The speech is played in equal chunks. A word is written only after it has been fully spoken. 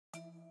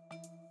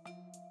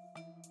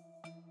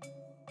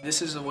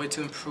This is a way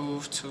to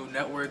improve, to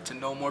network, to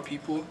know more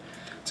people,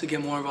 to get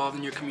more involved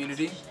in your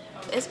community.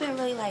 It's been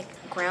really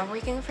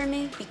groundbreaking for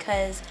me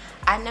because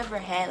I never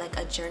had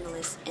a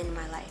journalist in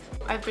my life.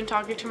 I've been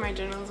talking to my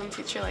journalism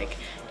teacher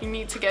you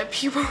need to get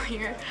people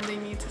here. They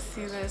need to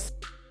see this.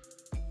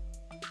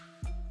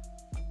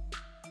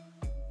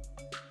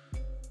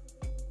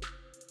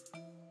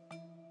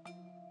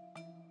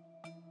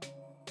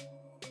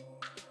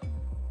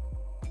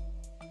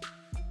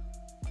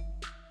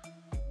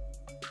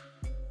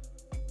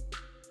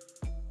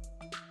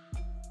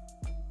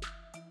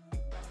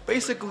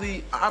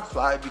 Basically, I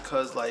applied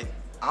because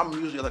I'm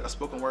usually a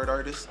spoken word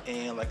artist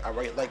and I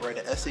write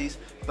essays,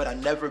 but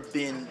I've never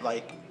been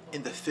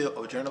in the field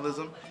of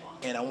journalism,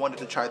 and I wanted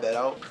to try that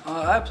out.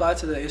 I applied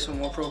to the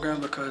Acel program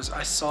because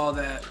I saw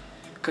that,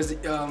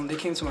 they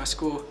came to my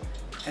school,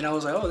 and I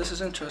was like, oh, this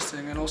is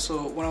interesting. And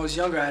also, when I was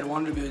younger, I had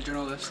wanted to be a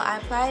journalist. I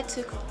applied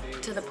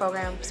to the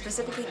program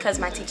specifically because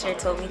my teacher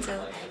told me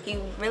to. He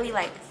really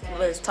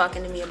was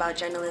talking to me about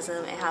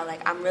journalism and how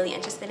I'm really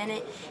interested in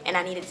it and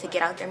I needed to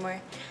get out there more.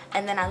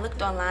 And then I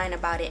looked online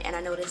about it and I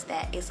noticed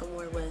that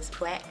Acel was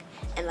black,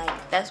 and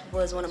that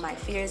was one of my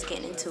fears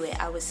getting into it.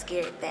 I was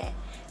scared that,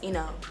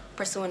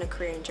 pursuing a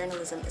career in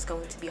journalism is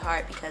going to be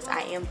hard because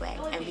I am black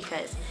and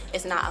because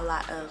it's not a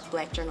lot of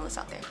black journalists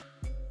out there.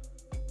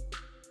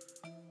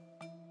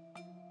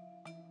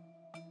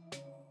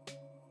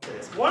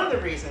 One of the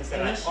reasons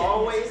that I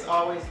always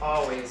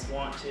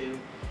want to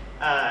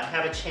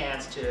have a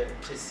chance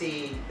to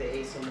see the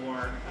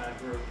Acel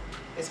group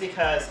is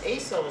because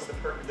Acel is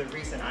the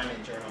reason I'm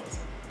in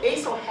journalism.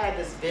 Acel had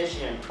this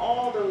vision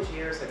all those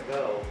years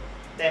ago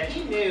that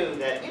he knew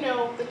that,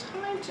 the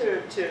time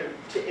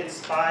to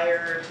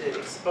inspire, to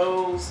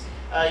expose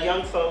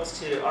young folks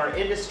to our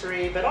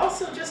industry, but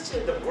also just to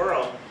the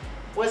world,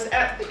 was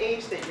at the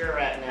age that you're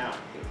at now.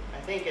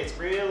 I think it's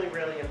really,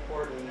 really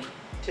important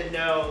to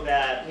know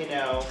that,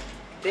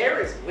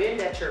 there is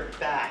wind at your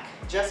back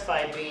just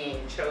by being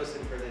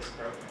chosen for this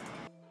program.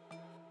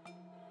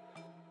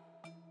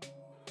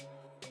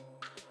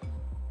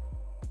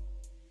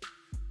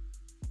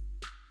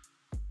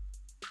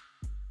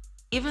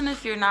 Even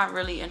if you're not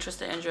really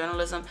interested in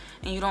journalism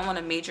and you don't want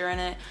to major in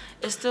it,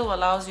 it still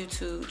allows you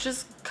to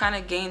just kind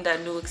of gain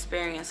that new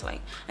experience,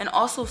 and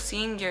also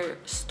seeing your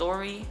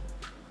story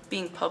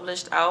being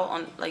published out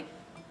on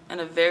in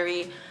a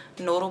very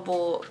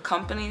notable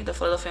company, the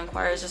Philadelphia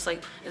Inquirer, is just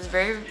it's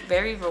very,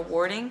 very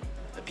rewarding.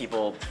 The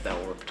people that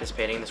were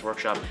participating in this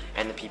workshop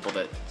and the people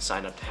that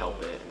signed up to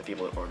help it and the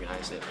people that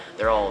organized it,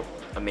 they're all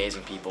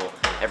amazing people.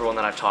 Everyone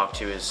that I've talked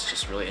to is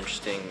just really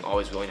interesting,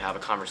 always willing to have a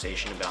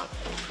conversation about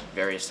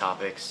various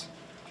topics.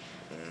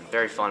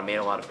 Very fun, made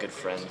a lot of good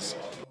friends.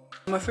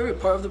 My favorite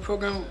part of the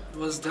program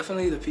was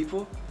definitely the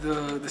people,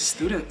 the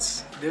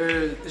students.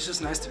 It's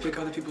just nice to pick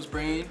other people's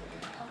brain,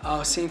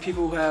 seeing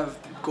people who have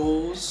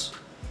goals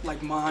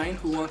like mine,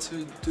 who want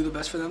to do the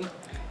best for them.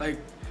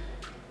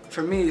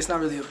 For me, it's not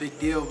really a big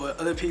deal, but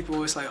other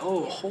people, it's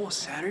oh, a whole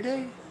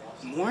Saturday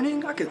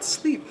morning? I could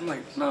sleep.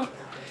 I'm no,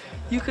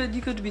 you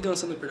could be doing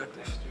something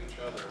productive.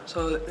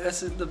 So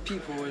the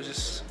people are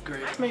just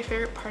great. My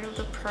favorite part of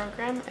the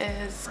program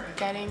is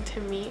getting to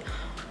meet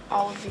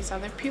all of these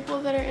other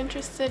people that are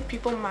interested,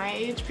 people my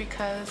age,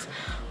 because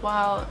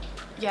while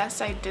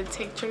yes, I did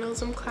take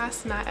journalism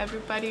class, not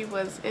everybody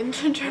was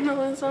into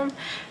journalism,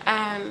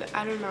 and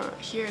I don't know,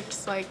 here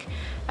it's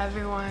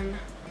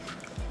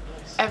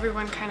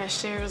everyone kind of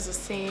shares the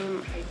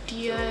same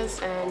ideas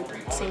and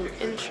same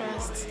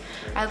interests,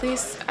 at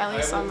least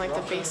on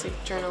the basic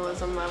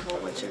journalism level,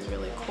 which is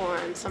really cool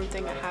and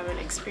something I haven't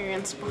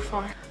experienced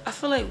before. I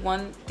feel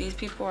these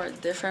people are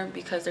different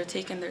because they're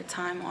taking their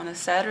time on a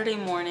Saturday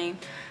morning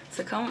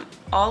to come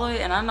all the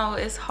way, and I know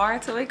it's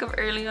hard to wake up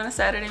early on a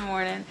Saturday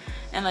morning,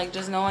 and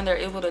just knowing they're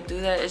able to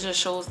do that, it just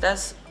shows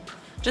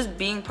just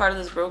being part of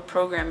this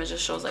program, it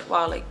just shows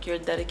wow, you're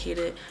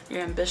dedicated,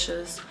 you're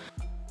ambitious.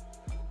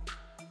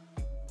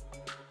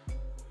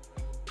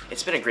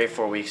 It's been a great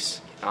 4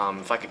 weeks.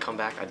 If I could come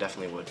back, I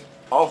definitely would.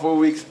 All 4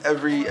 weeks,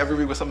 every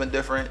week was something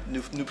different.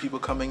 New people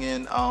coming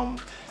in,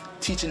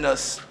 teaching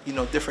us,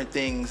 different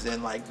things,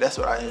 and that's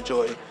what I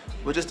enjoy.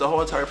 But just the whole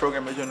entire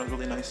program is doing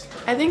really nice.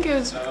 I think it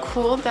was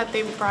cool that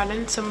they brought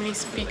in so many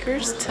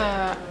speakers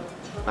to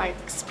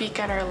speak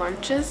at our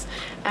lunches,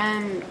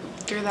 and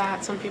through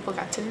that some people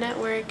got to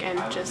network and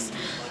just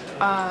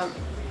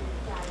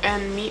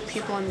and meet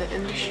people in the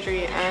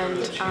industry, and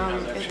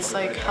it's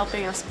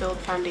helping us build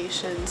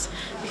foundations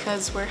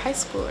because we're high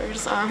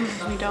schoolers.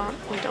 We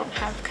don't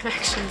have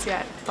connections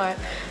yet, but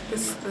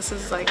this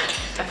is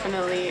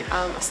definitely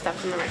a step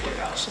in the right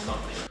direction.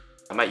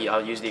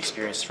 I'll use the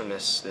experience from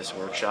this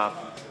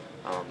workshop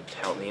to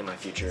help me in my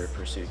future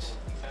pursuits.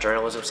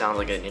 Journalism sounds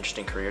like an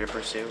interesting career to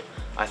pursue.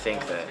 I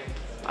think that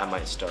I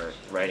might start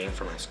writing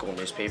for my school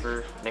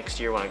newspaper next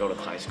year when I go to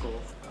high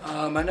school.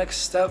 My next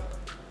step,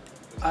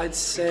 I'd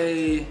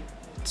say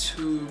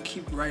to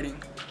keep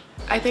writing.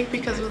 I think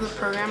because of the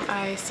program,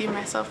 I see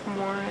myself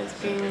more as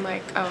being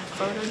like a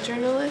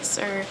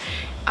photojournalist or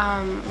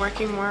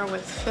working more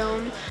with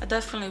film. I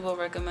definitely will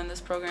recommend this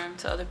program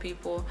to other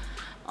people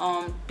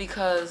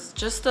because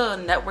just the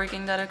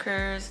networking that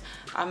occurs,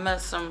 I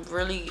met some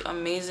really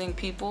amazing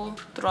people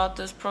throughout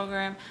this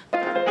program.